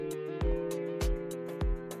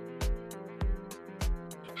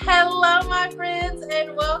Hello, my friends,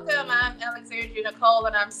 and welcome. I'm Alexandria Nicole,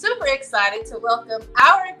 and I'm super excited to welcome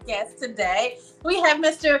our guest today. We have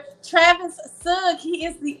Mr. Travis Sugg. He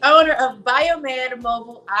is the owner of Biomed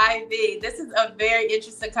Mobile IV. This is a very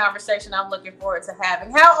interesting conversation I'm looking forward to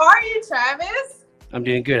having. How are you, Travis? I'm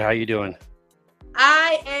doing good. How you doing?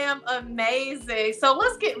 I am amazing. So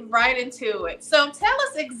let's get right into it. So tell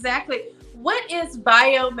us exactly, what is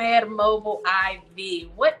Biomed Mobile IV?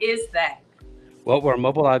 What is that? Well, we're a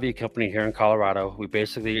mobile IV company here in Colorado. We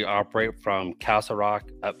basically operate from Castle Rock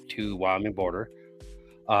up to Wyoming border.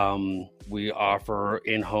 We offer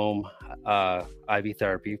in-home IV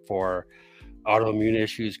therapy for autoimmune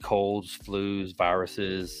issues, colds, flus,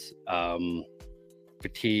 viruses,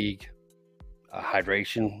 fatigue,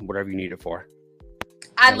 hydration, whatever you need it for.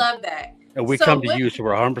 I love that. And we come to you, so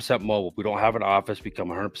we're 100% mobile. We don't have an office. We come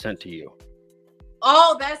 100% to you.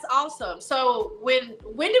 Oh, that's awesome. So when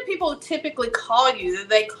do people typically call you? Do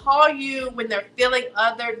they call you when they're feeling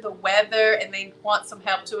under the weather and they want some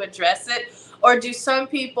help to address it? Or do some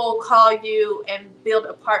people call you and build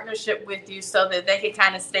a partnership with you so that they can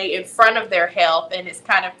kind of stay in front of their health and it's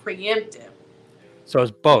kind of preemptive? So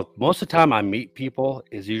it's both. Most of the time I meet people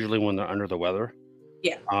is usually when they're under the weather.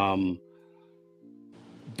 Yeah.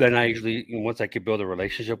 Then I usually, once I could build a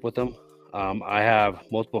relationship with them, I have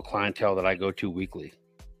multiple clientele that I go to weekly.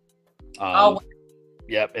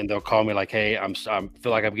 Yep, and they'll call me like, "Hey, I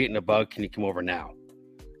feel like I'm getting a bug. Can you come over now?"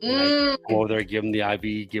 And I come over there, give them the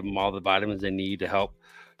IV, give them all the vitamins they need to help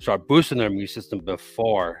start boosting their immune system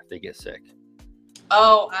before they get sick.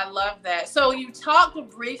 Oh, I love that. So you talked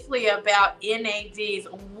briefly about NADs.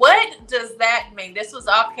 What does that mean? This was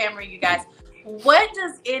off camera, you guys. What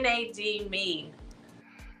does NAD mean?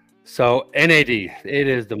 So NAD, it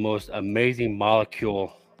is the most amazing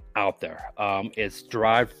molecule out there. It's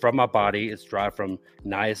derived from our body. It's derived from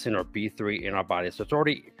niacin or B3 in our body. So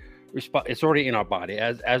it's already in our body.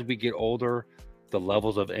 As we get older, the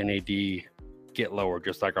levels of NAD get lower,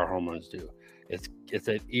 just like our hormones do. It's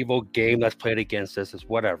an evil game that's played against us. It's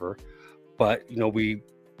whatever, but we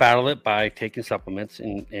battle it by taking supplements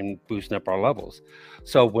and boosting up our levels.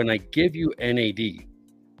 So when I give you NAD,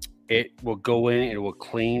 it will go in and it will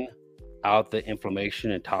clean out the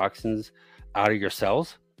inflammation and toxins out of your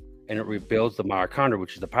cells, and it rebuilds the mitochondria,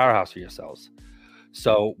 which is the powerhouse of your cells.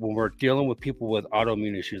 So when we're dealing with people with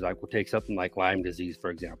autoimmune issues, like we'll take something like Lyme disease,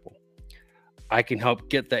 for example, I can help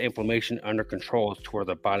get the inflammation under control to where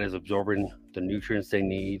the body is absorbing the nutrients they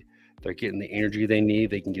need. They're getting the energy they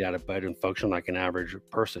need. They can get out of bed and function like an average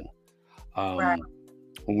person. Right.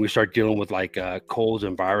 When we start dealing with like colds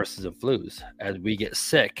and viruses and flus, as we get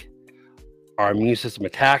sick, our immune system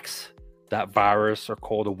attacks that virus or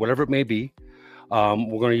cold or whatever it may be. We're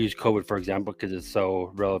going to use COVID, for example, because it's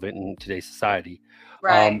so relevant in today's society.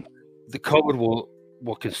 Right. The COVID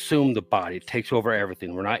will consume the body. It takes over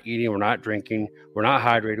everything. We're not eating, we're not drinking, we're not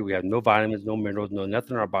hydrated. We have no vitamins, no minerals, no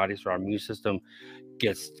nothing in our body. So our immune system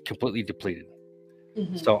gets completely depleted.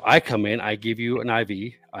 Mm-hmm. So I come in, I give you an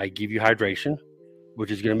IV, I give you hydration,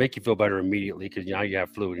 which is going to make you feel better immediately because now you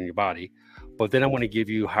have fluid in your body. But then I want to give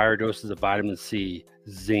you higher doses of vitamin C,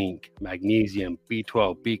 zinc, magnesium,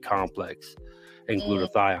 B12, B complex, and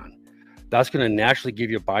glutathione. That's going to naturally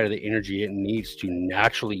give your body the energy it needs to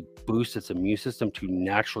naturally boost its immune system to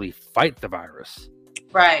naturally fight the virus.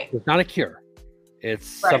 Right. It's not a cure. It's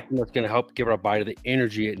something that's going to help give our body the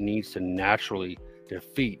energy it needs to naturally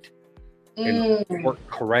defeat and work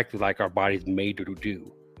correctly like our body's made to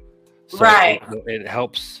do. So it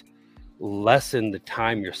helps lessen the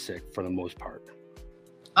time you're sick for the most part.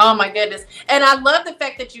 Oh my goodness. And I love the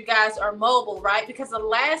fact that you guys are mobile, right? Because the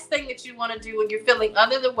last thing that you want to do when you're feeling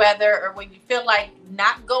under the weather or when you feel like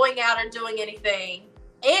not going out or doing anything,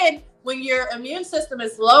 and when your immune system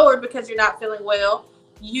is lowered because you're not feeling well,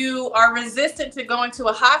 you are resistant to going to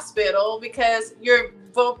a hospital because you're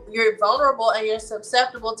vulnerable and you're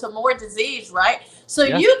susceptible to more disease, right? So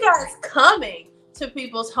you guys coming to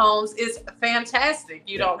people's homes is fantastic.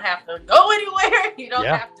 You don't have to go anywhere. You don't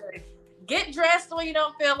have to get dressed when you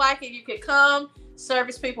don't feel like it. You could come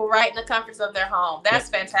service people right in the comforts of their home. That's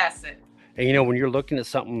fantastic. And when you're looking at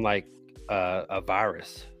something like a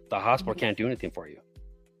virus, the hospital can't do anything for you.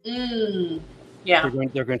 Yeah.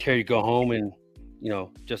 They're going to tell you to go home and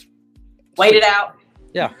just wait it out.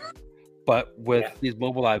 Yeah. But with these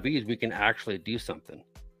mobile IVs, we can actually do something.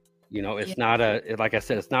 It's not like I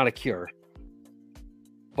said, it's not a cure,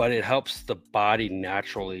 but it helps the body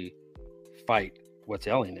naturally fight what's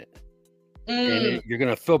ailing it. And you're going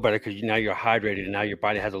to feel better because now you're hydrated and now your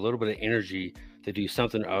body has a little bit of energy to do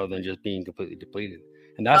something other than just being completely depleted.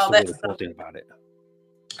 And that's the really cool thing about it.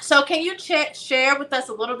 So can you share with us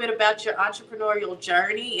a little bit about your entrepreneurial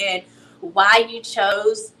journey and why you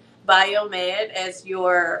chose biomed as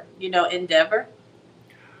your, endeavor?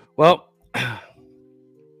 Well,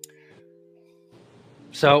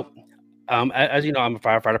 so as you know, I'm a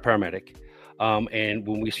firefighter paramedic, and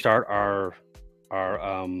when we start our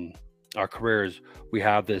um, our careers, we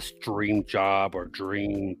have this dream job or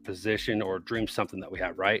dream position or dream something that we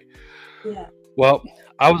have, right? Yeah. Well,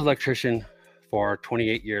 I was an electrician for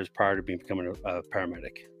 28 years prior to becoming a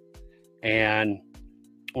paramedic, and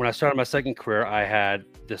when I started my second career, I had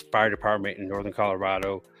this fire department in Northern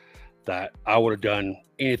Colorado that I would have done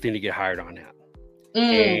anything to get hired on at,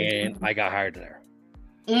 Mm. and I got hired there.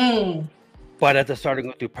 Mm. But as I started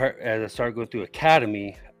going through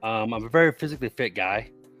academy, I'm a very physically fit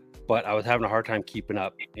guy, but I was having a hard time keeping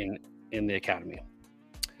up in the academy.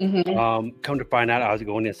 Come to find out, I was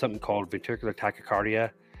going in something called ventricular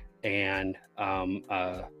tachycardia and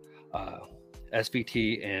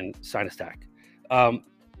SVT and sinus tach.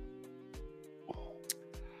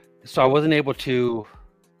 So I wasn't able to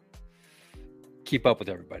keep up with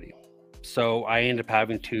everybody. So I ended up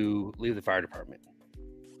having to leave the fire department.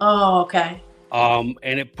 Oh, okay.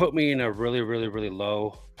 And it put me in a really, really, really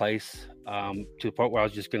low place, to the point where I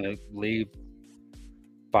was just going to leave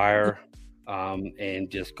fire, and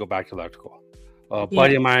just go back to electrical. A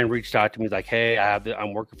buddy of mine reached out to me, like, "Hey,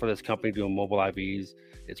 I'm working for this company doing mobile IVs.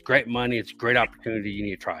 It's great money. It's a great opportunity. You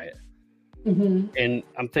need to try it." And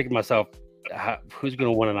I'm thinking to myself, who's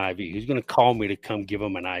going to want an IV? Who's going to call me to come give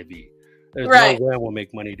them an IV? There's no way I will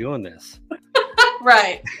make money doing this.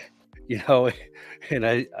 Right. And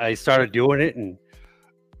I started doing it, and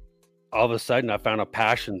all of a sudden I found a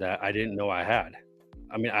passion that I didn't know I had.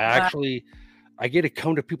 I mean, I get to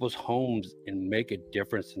come to people's homes and make a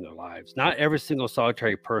difference in their lives. Not every single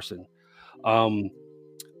solitary person.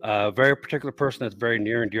 A very particular person that's very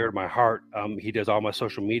near and dear to my heart. He does all my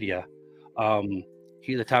social media.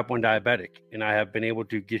 He's a type 1 diabetic, and I have been able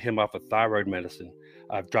to get him off of thyroid medicine.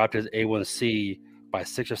 I've dropped his A1C by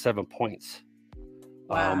 6 or 7 points.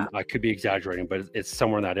 Wow. I could be exaggerating, but it's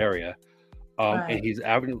somewhere in that able and he's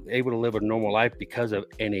able to live a normal life because of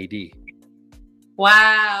NAD.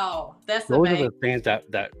 Wow, that's those amazing. are the things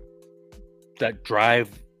that drive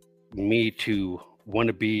me to want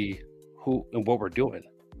to be who and what we're doing.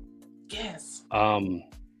 Yes.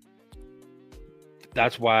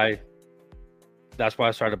 That's why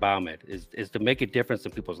I started Biomed, is to make a difference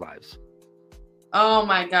in people's lives. Oh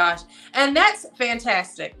my gosh. And that's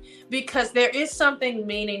fantastic, because there is something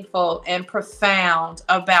meaningful and profound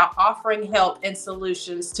about offering help and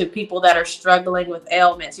solutions to people that are struggling with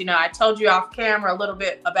ailments. I told you off camera a little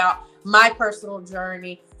bit about my personal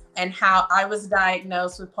journey and how I was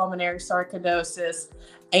diagnosed with pulmonary sarcoidosis.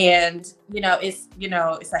 And,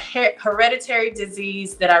 it's a hereditary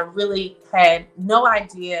disease that I really had no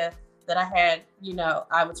idea that I had.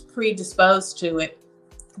 I was predisposed to it.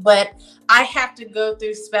 But I have to go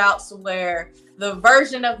through spouts where the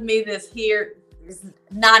version of me that's here is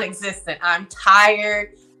non-existent. I'm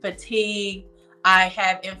tired, fatigued. I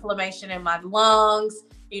have inflammation in my lungs,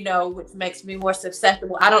 which makes me more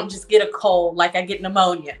susceptible. I don't just get a cold like I get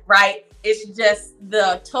pneumonia, right? It's just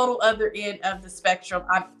the total other end of the spectrum.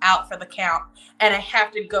 I'm out for the count. And I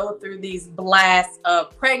have to go through these blasts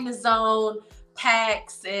of prednisone,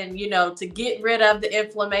 packs, and to get rid of the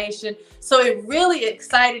inflammation. So it really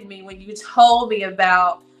excited me when you told me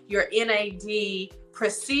about your NAD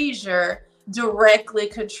procedure directly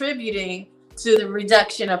contributing to the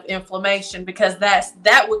reduction of inflammation, because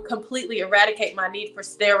that would completely eradicate my need for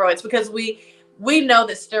steroids, because we know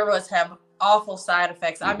that steroids have awful side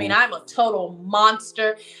effects. I mean, I'm a total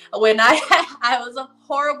monster. When I was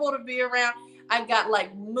horrible to be around. I got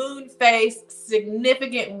like moon face,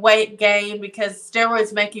 significant weight gain, because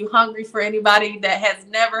steroids make you hungry, for anybody that has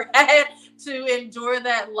never had to endure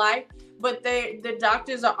that life. But the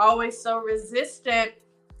doctors are always so resistant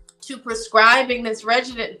to prescribing this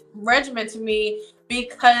regimen to me,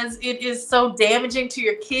 because it is so damaging to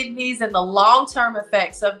your kidneys, and the long-term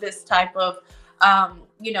effects of this type of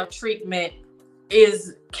treatment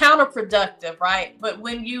is counterproductive, right? But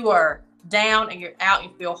when you are down and you're out,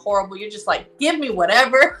 you feel horrible, you're just like, give me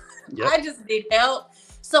whatever. I just need help.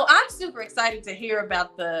 So I'm super excited to hear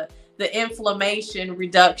about the inflammation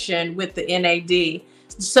reduction with the NAD.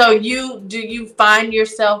 So do you find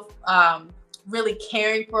yourself really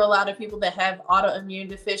caring for a lot of people that have autoimmune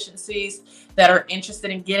deficiencies, that are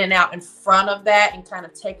interested in getting out in front of that and kind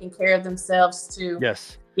of taking care of themselves too?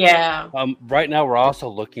 Yes. Yeah. Right now we're also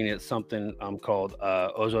looking at something called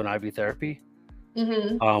ozone IV therapy.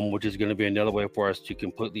 Which is going to be another way for us to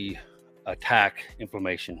completely attack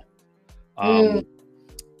inflammation.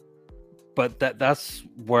 but that's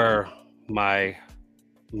where my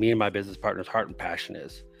me and my business partner's heart and passion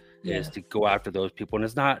is Yeah. to go after those people. And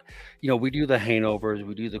it's not, we do the hangovers,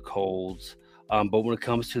 we do the colds, but when it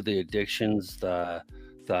comes to the addictions, the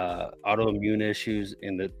autoimmune issues,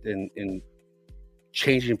 and in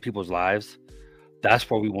changing people's lives, that's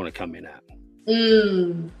where we want to come in at.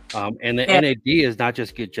 And the Yeah. NAD is not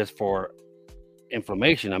just good just for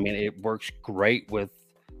inflammation. I mean, it works great with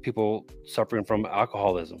people suffering from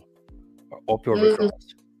alcoholism or opioid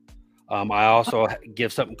withdrawals. I also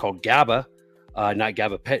give something called GABA, not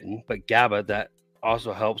gabapentin, but GABA, that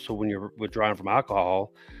also helps. So when you're withdrawing from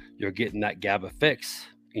alcohol, you're getting that GABA fix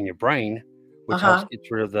in your brain, which helps get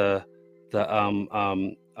rid of the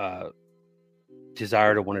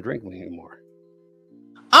desire to want to drink anymore.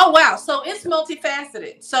 Oh, wow. So it's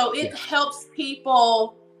multifaceted. So it helps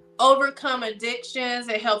people overcome addictions.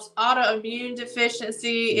 It helps autoimmune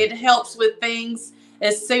deficiency. It helps with things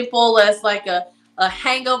as simple as like a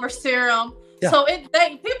hangover serum. So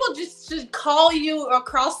people just should call you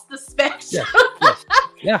across the spectrum.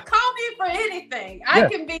 Call me for anything. I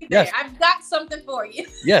can be there. I've got something for you.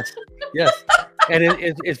 Yes. And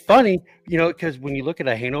it's funny, because when you look at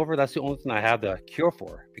a hangover, that's the only thing I have the cure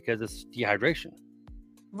for, because it's dehydration.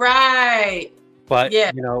 Right. But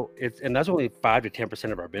and that's only 5 to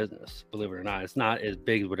 10% of our business, believe it or not. It's not as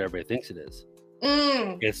big as what everybody thinks it is.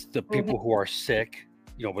 It's the people who are sick,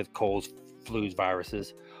 with colds, flus,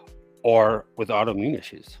 viruses, or with autoimmune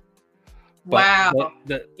issues. But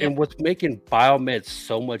and what's making biomed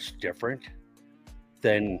so much different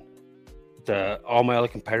than all my other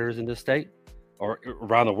competitors in this state or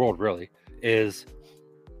around the world, really, is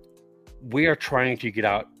we are trying to get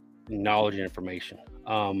out knowledge and information.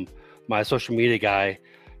 My social media guy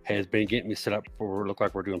has been getting me set up for look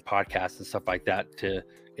like we're doing podcasts and stuff like that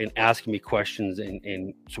and asking me questions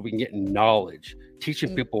and so we can get knowledge,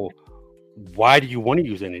 teaching people, why do you want to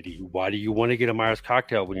use NAD? Why do you want to get a Myers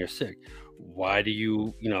cocktail when you're sick? Why do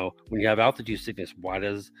you, when you have altitude sickness, why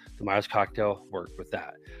does the Myers cocktail work with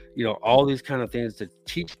that? All these kind of things to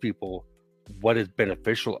teach people what is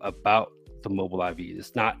beneficial about the mobile IV.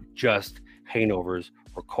 It's not just hangovers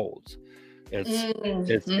or colds.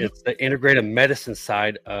 It's the integrated medicine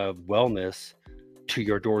side of wellness to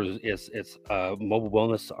your doors. It's mobile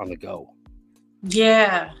wellness on the go.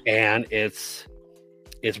 Yeah. And it's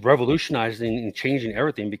revolutionizing and changing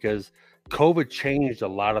everything, because COVID changed a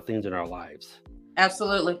lot of things in our lives.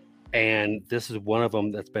 Absolutely. And this is one of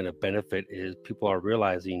them that's been a benefit, is people are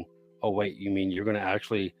realizing, oh, wait, you mean you're going to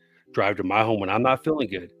actually drive to my home when I'm not feeling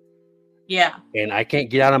good? Yeah. And I can't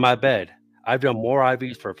get out of my bed. I've done more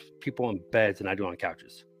IVs for people in beds than I do on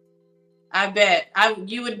couches. I bet.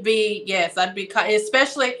 You would be, yes, I'd be,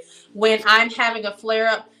 especially when I'm having a flare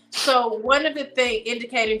up. So one of the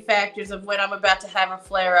indicating factors of when I'm about to have a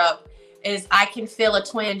flare up is I can feel a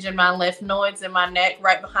twinge in my lymph nodes in my neck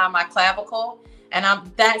right behind my clavicle. And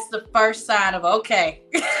that's the first sign of, okay,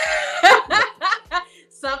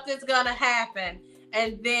 something's going to happen.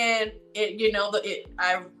 And then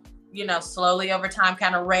I slowly over time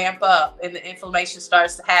kind of ramp up and the inflammation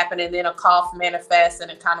starts to happen, and then a cough manifests and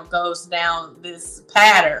it kind of goes down this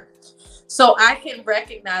pattern. So I can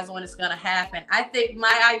recognize when it's going to happen. I think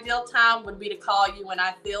my ideal time would be to call you when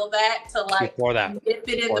I feel that, to like nip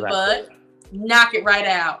it in the bud, knock it right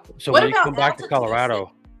out. So when you come back to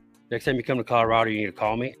Colorado, next time you come to Colorado, you need to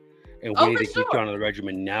call me, and we need to keep you on the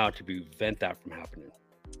regimen now to prevent that from happening.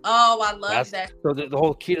 Oh, I love that. So the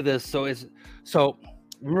whole key to this, so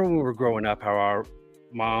remember when we were growing up, how our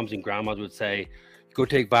moms and grandmas would say, go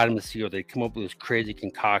take vitamin C, or they'd come up with this crazy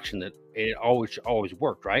concoction that it always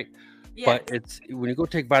worked, right? Yes. But it's when you go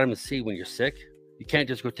take vitamin C when you're sick, you can't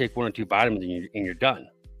just go take 1 or 2 vitamins and you're done.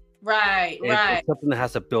 Right. It's something that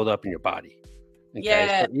has to build up in your body. Okay?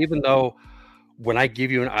 Yeah. So even though when I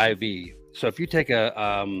give you an IV, so if you take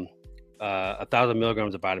 1,000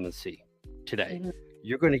 milligrams of vitamin C today,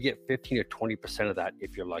 you're going to get 15 to 20% of that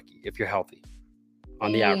if you're lucky, if you're healthy,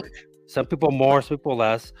 on the average. Some people more, some people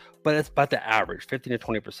less, but it's about the average, 15 to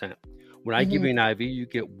 20%. When I give you an IV, you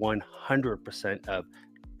get 100% of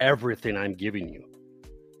everything I'm giving you.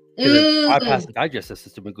 It bypasses the digestive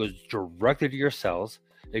system. It goes directly to your cells.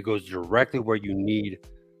 It goes directly where you need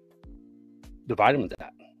the vitamins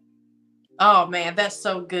at. Oh man, that's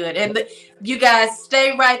so good. And you guys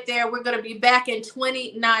stay right there. We're going to be back in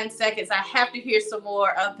 29 seconds. I have to hear some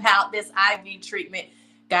more about this IV treatment.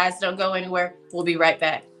 Guys, don't go anywhere. We'll be right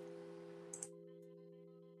back.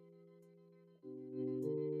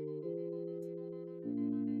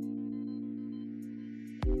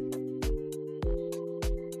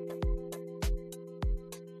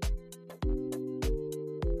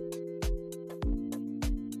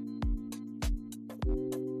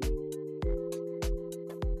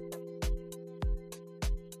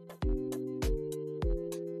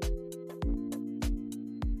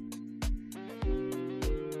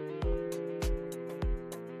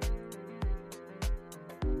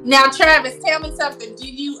 Now, Travis, tell me something.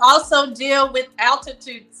 Do you also deal with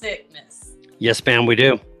altitude sickness? Yes, ma'am, we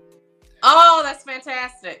do. Oh, that's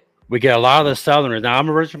fantastic. We get a lot of the Southerners. Now, I'm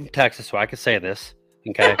originally from Texas, so I can say this.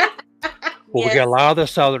 Okay. Well, we get a Yes. lot of the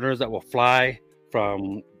Southerners that will fly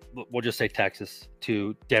from, we'll just say Texas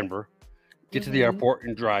to Denver, get to the Mm-hmm. airport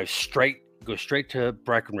and go straight to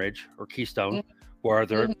Breckenridge or Keystone, where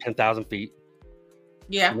they're Mm-hmm. 10,000 feet.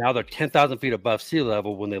 Yeah. So now they're 10,000 feet above sea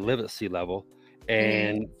level when they live at sea level. Mm-hmm.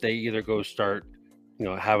 And they either go start,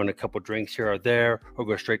 having a couple drinks here or there, or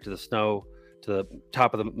go straight to the snow, to the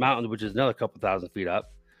top of the mountain, which is another couple thousand feet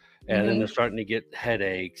up. And then they're Mm-hmm. starting to get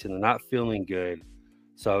headaches and they're not feeling good.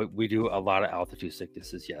 So we do a lot of altitude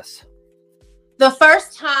sicknesses, yes. The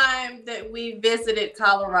first time that we visited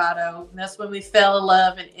Colorado, that's when we fell in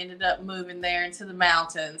love and ended up moving there into the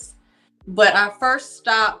mountains. But our first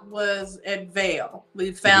stop was at Vail. We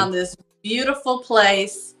Mm-hmm. found this beautiful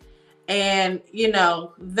place. And,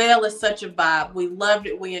 Vail is such a vibe. We loved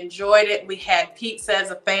it. We enjoyed it. We had pizza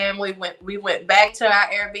as a family. We went back to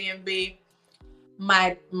our Airbnb.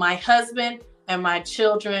 My husband and my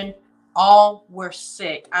children all were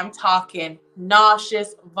sick. I'm talking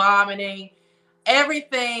nauseous, vomiting,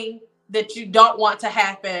 everything that you don't want to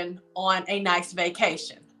happen on a nice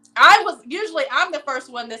vacation. I'm the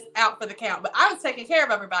first one that's out for the count, but I was taking care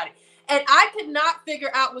of everybody. And I could not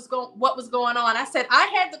figure out what was going on. I said, I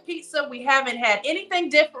had the pizza. We haven't had anything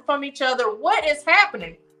different from each other. What is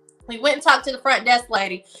happening? We went and talked to the front desk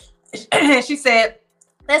lady. And she said,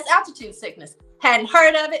 that's altitude sickness. Hadn't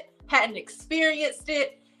heard of it, hadn't experienced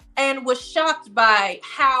it, and was shocked by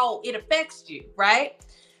how it affects you, right?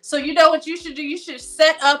 So you know what you should do? You should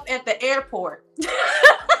set up at the airport.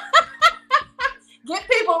 Get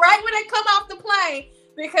people right when they come off the plane,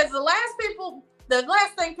 because the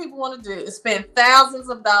last thing people want to do is spend thousands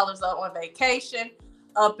of dollars on vacation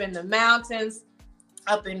up in the mountains,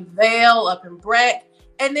 up in Vail, up in Breck,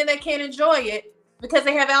 and then they can't enjoy it because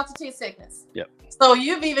they have altitude sickness. Yep. So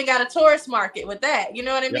you've even got a tourist market with that. You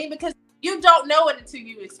know what I mean? Because you don't know it until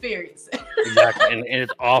you experience it. Exactly. And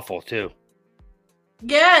it's awful too.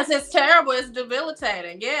 Yes, it's terrible. It's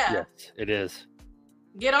debilitating. Yeah. Yes, it is.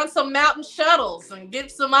 Get on some mountain shuttles and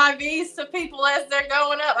give some IVs to people as they're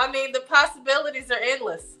going up. I mean, the possibilities are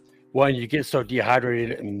endless. Well, and you get so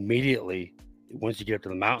dehydrated immediately once you get up to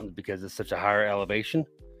the mountains because it's such a higher elevation,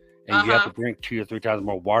 and you have to drink 2 or 3 times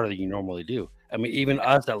more water than you normally do. I mean, even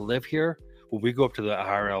us that live here, when we go up to the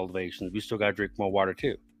higher elevations, we still got to drink more water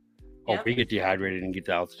too. Or we get dehydrated and get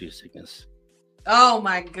the altitude sickness. Oh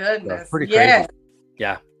my goodness. So pretty crazy.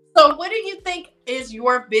 Yeah. So what do you think is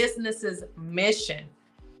your business's mission?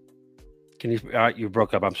 Can you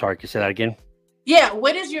broke up. I'm sorry. Can you say that again? Yeah.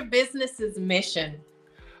 What is your business's mission?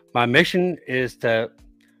 My mission is to,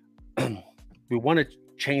 we want to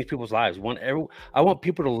change people's lives. I want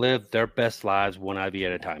people to live their best lives one IV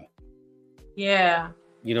at a time. Yeah.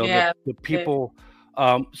 The people,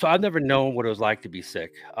 so I've never known what it was like to be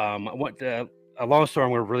sick. I went to, a long story,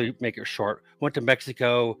 I'm going to really make it short. Went to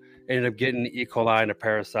Mexico, ended up getting E. coli and a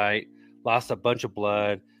parasite, lost a bunch of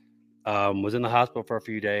blood, was in the hospital for a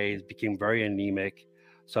few days, became very anemic.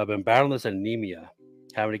 So I've been battling this anemia,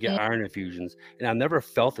 having to get iron infusions. And I've never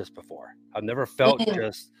felt this before. I've never felt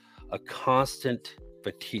just a constant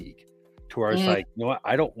fatigue to where it's like, you know what?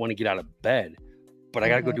 I don't want to get out of bed, but I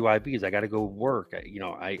got to go do IVs. I got to go work.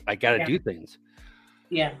 I got to do things.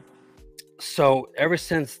 Yeah. So ever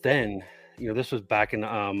since then, this was back in,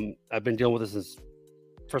 I've been dealing with this since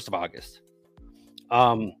 1st of August.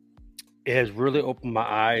 It has really opened my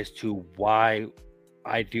eyes to why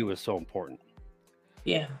I do is so important.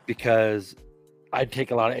 Yeah. Because I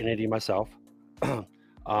take a lot of NAD myself, and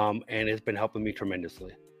it's been helping me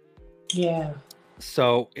tremendously. Yeah.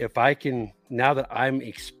 So if I can, now that I'm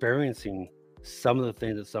experiencing some of the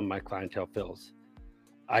things that some of my clientele feels,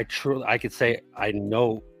 I could say I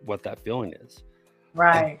know what that feeling is.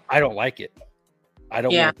 Right. I don't like it. I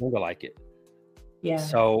don't want them to like it. Yeah.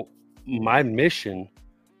 So my mission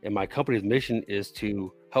and my company's mission is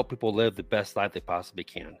to help people live the best life they possibly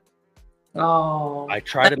can. Oh. I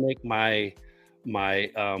try to make my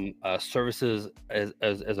services as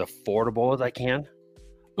affordable as I can.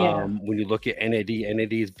 Yeah. When you look at NAD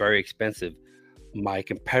is very expensive. My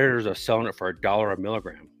competitors are selling it for $1 a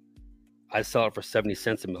milligram. I sell it for 70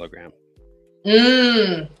 cents a milligram.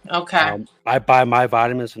 Okay. I buy my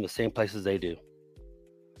vitamins from the same places they do.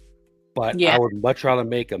 But I would much rather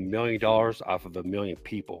make $1 million off of 1 million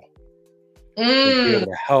people than be able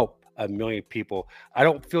to help 1 million people. I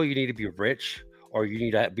don't feel you need to be rich or you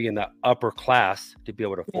need to be in the upper class to be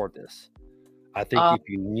able to afford this. I think if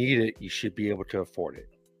you need it, you should be able to afford it.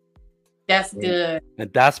 That's good.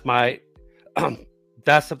 And that's my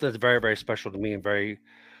that's something that's very, very special to me and very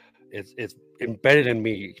it's embedded in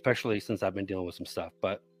me, especially since I've been dealing with some stuff.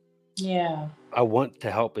 But Yeah. I want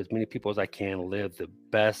to help as many people as I can live the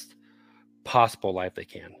best possible life they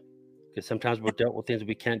can. Because sometimes we're dealt with things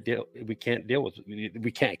we can't deal with.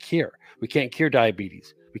 We can't cure. We can't cure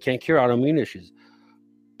diabetes. We can't cure autoimmune issues.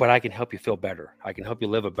 But I can help you feel better. I can help you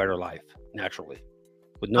live a better life naturally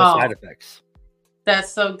with no side Oh, effects.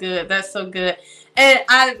 that's so good. That's so good. And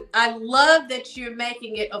I love that you're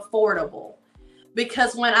making it affordable,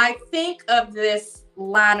 because when I think of this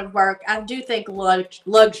line of work, I do think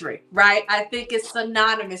luxury, right? I think it's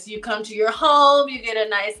synonymous. You come to your home, you get a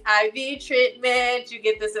nice IV treatment, you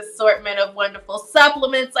get this assortment of wonderful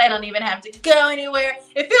supplements. I don't even have to go anywhere.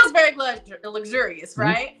 It feels very luxurious, Mhm.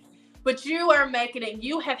 right? But you are making it,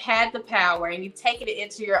 you have had the power and you've taken it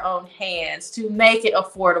into your own hands to make it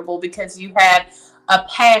affordable, because you have a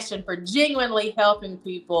passion for genuinely helping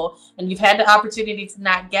people, and you've had the opportunity to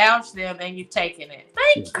not gouge them, and you've taken it.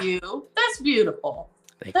 Yeah. Thank you. That's beautiful.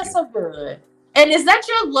 Thank That's you. so good. And is that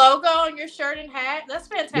your logo on your shirt and hat? That's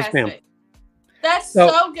Yes, ma'am. fantastic. That's So,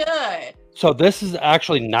 so good. so this is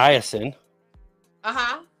actually niacin,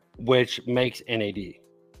 Uh-huh. which makes NAD.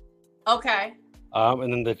 Okay.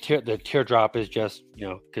 And then the teardrop is just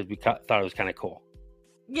because we thought it was kind of cool.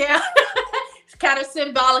 Yeah. It's kind of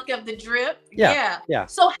symbolic of the drip. Yeah, Yeah. yeah.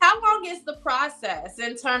 So how long is the process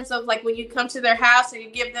in terms of like when you come to their house and you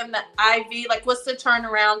give them the IV? Like, what's the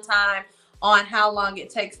turnaround time on how long it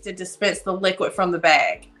takes to dispense the liquid from the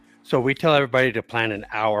bag? So we tell everybody to plan an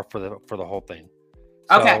hour for the whole thing.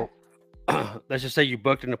 Okay. So let's just say you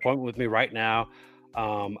booked an appointment with me right now.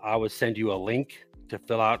 I would send you a link to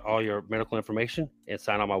fill out all your medical information and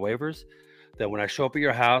sign all my waivers. Then when I show up at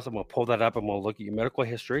your house, I'm going to pull that up. I'm going to look at your medical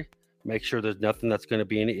history, make sure there's nothing that's going to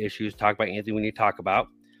be any issues, talk about anything we need to talk about.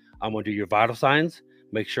 I'm going to do your vital signs,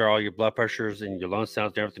 make sure all your blood pressures and your lung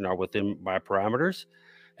sounds and everything are within my parameters.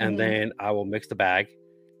 And then I will mix the bag,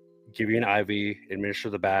 give you an IV, administer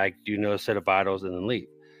the bag, do another set of vitals, and then leave.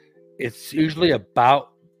 It's usually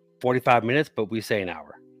about 45 minutes, but we say an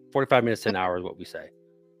hour. 45 minutes to an hour is what we say.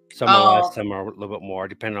 Some are less, some are a little bit more,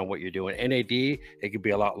 depending on what you're doing. NAD, it could be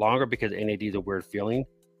a lot longer because NAD is a weird feeling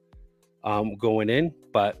going in.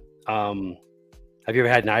 But have you ever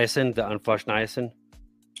had niacin, the unflushed niacin?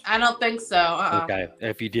 I don't think so. Okay,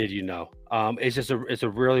 if you did, it's just it's a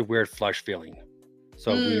really weird flush feeling.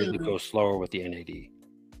 So we usually go slower with the NAD.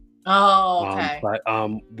 Oh, okay. But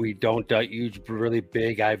we don't use really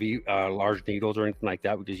big IV, large needles or anything like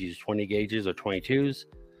that. We just use 20 gauges or 22s.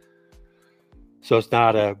 So it's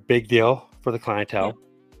not a big deal for the clientele.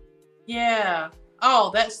 Yeah. Oh,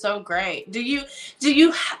 that's so great. Do you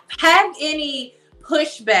have any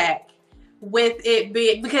pushback with it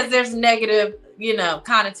being, because there's negative,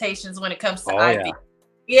 connotations when it comes to IV?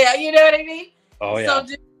 Yeah, you know what I mean? Oh yeah.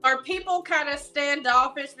 So are people kind of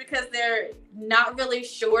standoffish because they're not really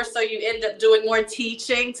sure? So you end up doing more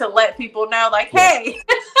teaching to let people know, like, hey,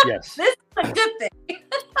 yes, this is a good thing.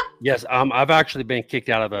 Yes. I've actually been kicked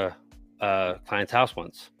out of a client's house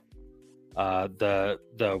once. The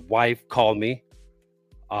wife called me,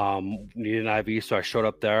 needed an IV, so I showed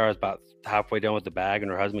up there. I was about halfway done with the bag,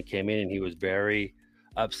 and her husband came in, and he was very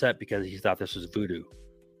upset because he thought this was voodoo.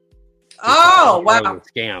 Oh, wow. A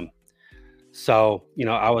scam. So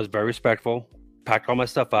I was very respectful, packed all my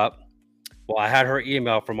stuff up. Well, I had her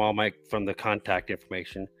email from the contact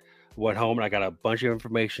information. Went home and I got a bunch of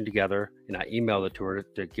information together, and I emailed it to her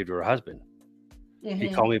to give to her husband. He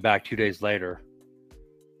called me back 2 days later.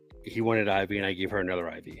 He wanted an IV, and I gave her another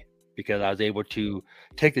IV because I was able to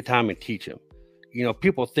take the time and teach him.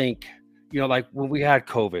 People think, like when we had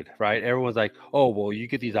COVID, right? Everyone's like, oh, well, you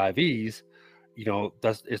get these IVs,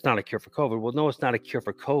 it's not a cure for COVID. Well, no, it's not a cure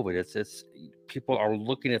for COVID. It's people are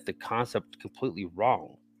looking at the concept completely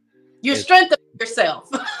wrong. You're strengthening yourself.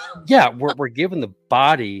 Yeah, we're giving the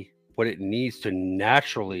body what it needs to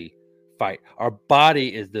naturally fight. Our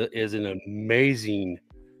body is an amazing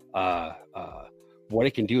what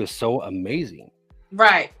it can do is so amazing.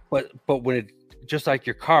 Right. But when it, just like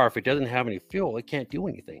your car, if it doesn't have any fuel, it can't do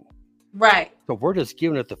anything. Right. So we're just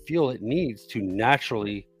giving it the fuel it needs to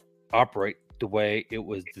naturally operate the way it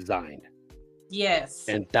was designed. Yes.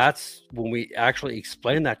 And that's when we actually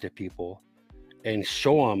explain that to people and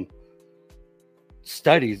show them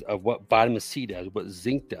studies of what vitamin C does, what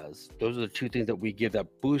zinc does. Those are the two things that we give that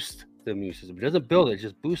boost the immune system. It doesn't build it,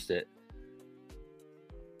 just boost it.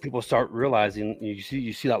 People start realizing, you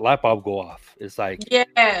see that light bulb go off. It's like,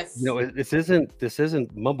 yes, this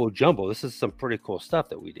isn't mumbo jumbo. This is some pretty cool stuff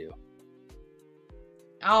that we do.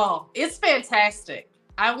 Oh, it's fantastic.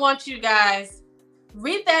 I want you guys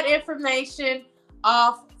read that information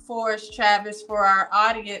off for us, Travis, for our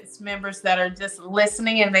audience members that are just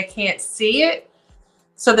listening and they can't see it,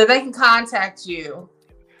 so that they can contact you?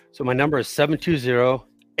 So my number is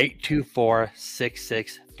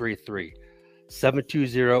 720-824-6633.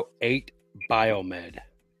 7208-BioMed.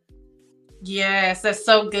 Yes, that's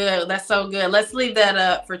so good. That's so good. Let's leave that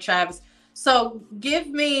up for Travis. So give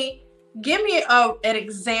me an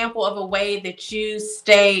example of a way that you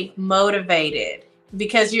stay motivated,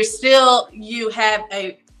 because you have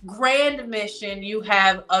a grand mission, you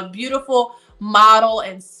have a beautiful model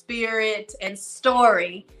and spirit and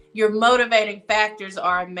story. Your motivating factors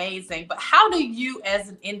are amazing, but how do you, as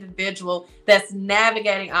an individual that's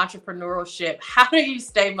navigating entrepreneurship, how do you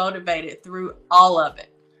stay motivated through all of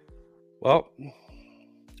it? Well,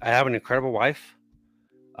 I have an incredible wife,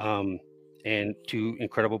 and two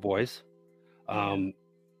incredible boys. My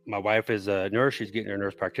wife is a nurse. She's getting her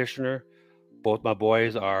nurse practitioner. Both my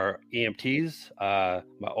boys are EMTs.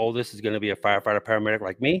 My oldest is going to be a firefighter paramedic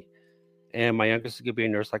like me, and my youngest is going to be a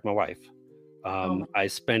nurse like my wife. I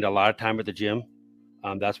spend a lot of time at the gym.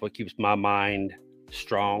 That's what keeps my mind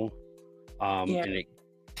strong, and it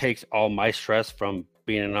takes all my stress from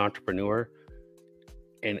being an entrepreneur,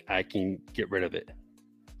 and I can get rid of it.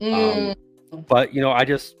 But I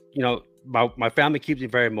just my family keeps me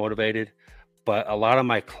very motivated, but a lot of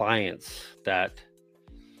my clients that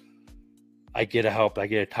I get to help, I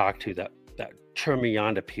get to talk to, that turn me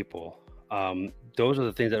on to people, those are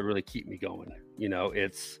the things that really keep me going.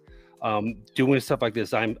 It's doing stuff like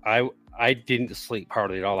this. I didn't sleep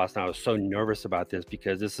hardly at all last night. I was so nervous about this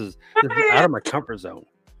because this is out of my comfort zone,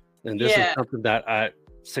 and this is something that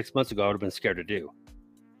 6 months ago I would have been scared to do.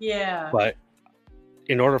 But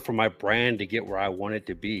in order for my brand to get where I want it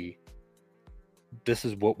to be, this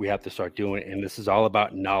is what we have to start doing. And this is all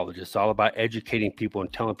about knowledge. It's all about educating people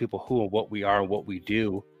and telling people who and what we are and what we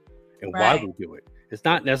do and why we do it. It's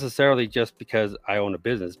not necessarily just because I own a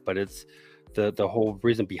business, but it's the whole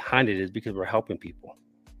reason behind it is because we're helping people.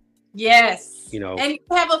 Yes. And you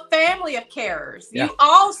have a family of carers. You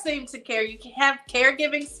all seem to care. You have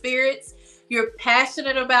caregiving spirits. You're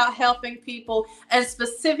passionate about helping people, and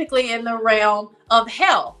specifically in the realm of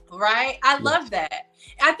health, right? I love that.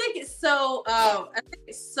 I think it's so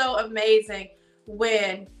amazing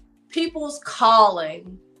when people's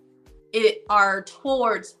calling are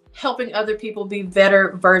towards helping other people be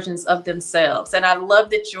better versions of themselves. And I love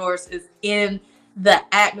that yours is in the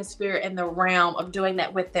atmosphere and the realm of doing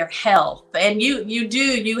that with their health. And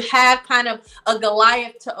you have kind of a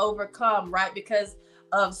Goliath to overcome, right? Because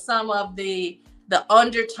of some of the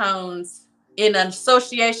undertones in an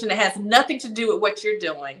association that has nothing to do with what you're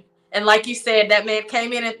doing. And like you said, that man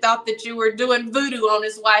came in and thought that you were doing voodoo on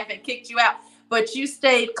his wife and kicked you out. But you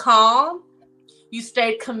stayed calm. You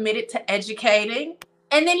stayed committed to educating.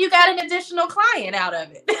 And then you got an additional client out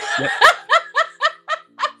of it. Yep.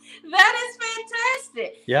 That is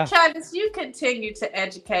fantastic. Yeah. Travis, you continue to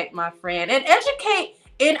educate, my friend, and educate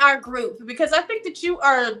in our group, because I think that you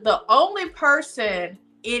are the only person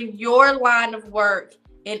in your line of work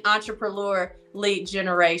in entrepreneur lead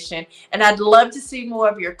generation. And I'd love to see more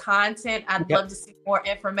of your content. I'd love to see more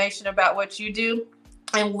information about what you do.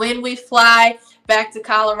 And when we fly back to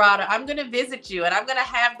Colorado, I'm going to visit you and I'm going to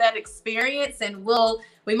have that experience, and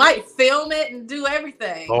we might film it and do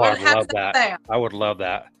everything. Oh, I would love that. I would love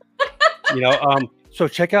that. So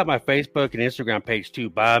check out my Facebook and Instagram page too,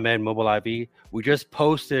 Biomed Mobile IV. We just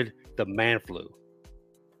posted the man flu.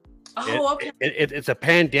 Oh, okay. It's a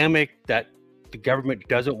pandemic that the government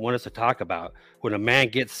doesn't want us to talk about. When a man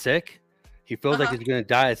gets sick, he feels like he's going to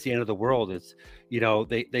die. It's the end of the world. It's,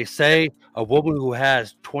 they say a woman who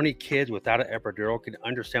has 20 kids without an epidural can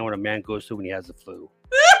understand what a man goes through when he has the flu.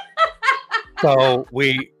 So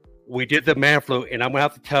we did the man flu, and I'm going to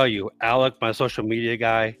have to tell you, Alec, my social media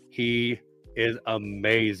guy, he is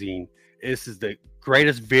amazing. This is the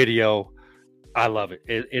greatest video. I love it.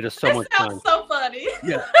 It is so much fun. Sounds so funny.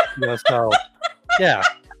 Yeah. Yeah.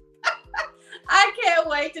 I can't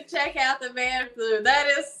wait to check out the man flu. That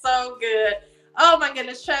is so good. Oh my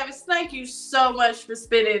goodness, Travis, thank you so much for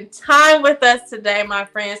spending time with us today, my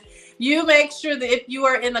friends. You make sure that if you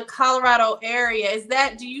are in the Colorado area,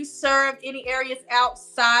 do you serve any areas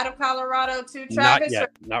outside of Colorado too, Travis? Not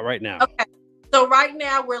yet. Not right now. Okay. So right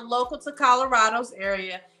now we're local to Colorado's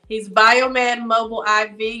area. He's Biomed Mobile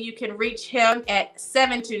IV. You can reach him at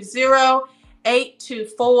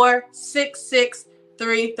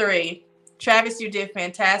 720-824-6633. Travis, you did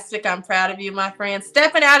fantastic. I'm proud of you, my friend.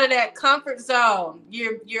 Stepping out of that comfort zone.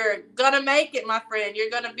 You're going to make it, my friend. You're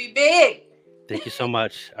going to be big. Thank you so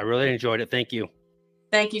much. I really enjoyed it. Thank you.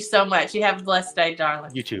 Thank you so much. You have a blessed day, darling.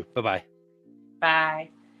 You too. Bye-bye. Bye.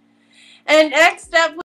 And next up,